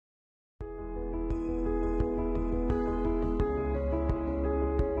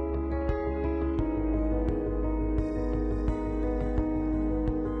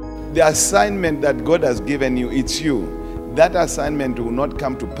The assignment that God has given you, it's you. That assignment will not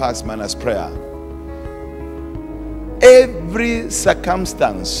come to pass minus prayer. Every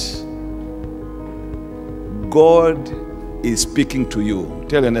circumstance, God is speaking to you.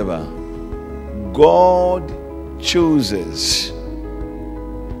 Tell your neighbor, God chooses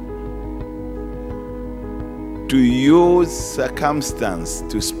to use circumstance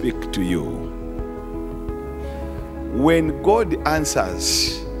to speak to you. When God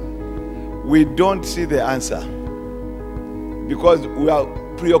answers, we don't see the answer because we are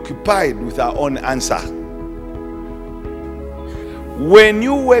preoccupied with our own answer. When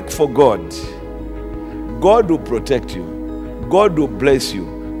you work for God, God will protect you. God will bless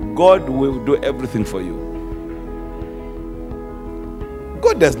you. God will do everything for you.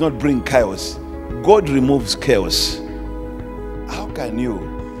 God does not bring chaos. God removes chaos. How can you,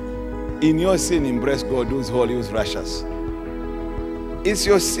 in your sin, embrace God who's holy, who's righteous? It's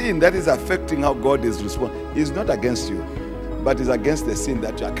your sin that is affecting how God is responding. It's not against you, but it's against the sin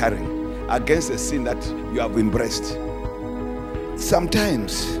that you are carrying, against the sin that you have embraced.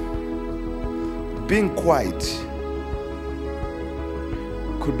 Sometimes, being quiet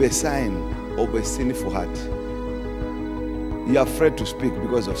could be a sign of a sinful heart. You're afraid to speak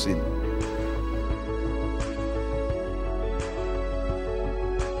because of sin.